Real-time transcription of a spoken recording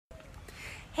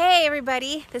Hey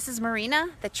everybody, this is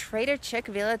Marina, the Trader Chick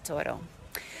Villatoro.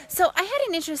 So I had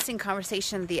an interesting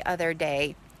conversation the other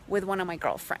day with one of my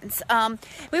girlfriends.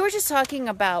 We were just talking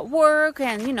about work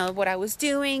and, what I was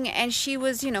doing, and she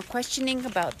was, questioning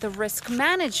about the risk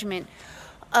management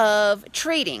of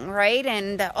trading, right?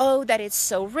 And that it's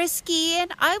so risky.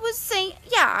 And I was saying,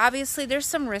 yeah, obviously there's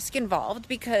some risk involved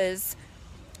because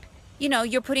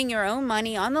you're putting your own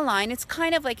money on the line. It's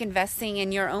kind of like investing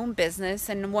in your own business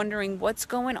and wondering what's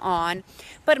going on,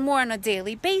 but more on a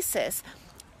daily basis.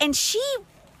 And she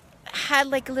had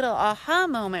like a little aha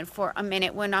moment for a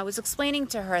minute when I was explaining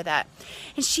to her that.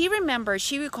 And she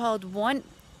recalled one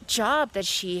job that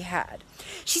she had.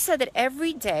 She said that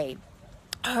every day,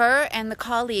 her and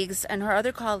her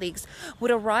other colleagues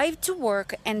would arrive to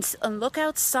work and look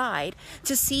outside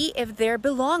to see if their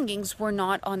belongings were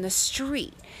not on the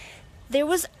street. There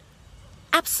was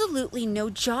absolutely no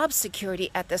job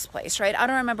security at this place, right? I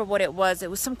don't remember what it was. It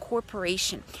was some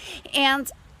corporation.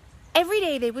 And every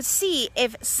day they would see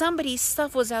if somebody's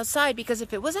stuff was outside, because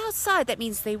if it was outside, that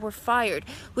means they were fired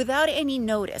without any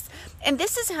notice. And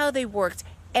this is how they worked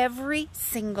every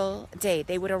single day.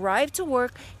 They would arrive to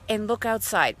work and look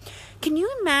outside. Can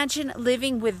you imagine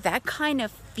living with that kind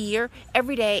of fear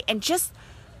every day? And just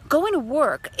going to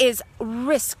work is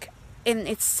risk in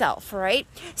itself, right?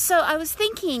 So I was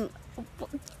thinking,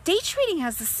 day trading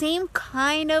has the same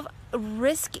kind of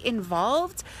risk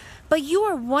involved, but you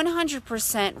are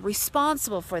 100%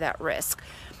 responsible for that risk.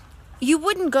 You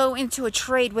wouldn't go into a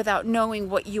trade without knowing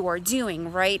what you are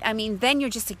doing, right? I mean, then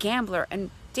you're just a gambler, and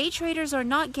day traders are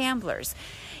not gamblers.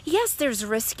 Yes, there's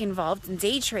risk involved in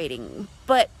day trading,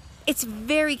 but it's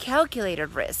very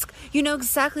calculated risk. You know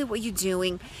exactly what you're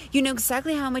doing. You know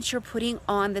exactly how much you're putting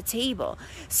on the table.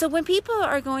 So when people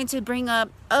are going to bring up,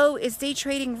 oh, is day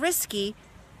trading risky?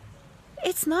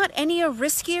 It's not any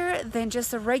riskier than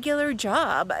just a regular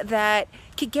job that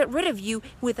could get rid of you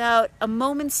without a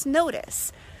moment's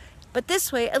notice. But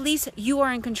this way, at least you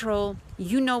are in control.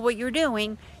 You know what you're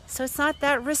doing, so it's not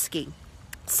that risky.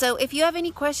 So if you have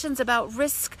any questions about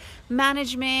risk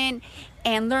management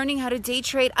and learning how to day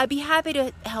trade, I'd be happy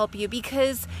to help you,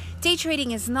 because day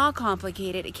trading is not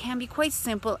complicated. It can be quite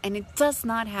simple, and it does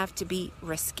not have to be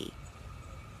risky.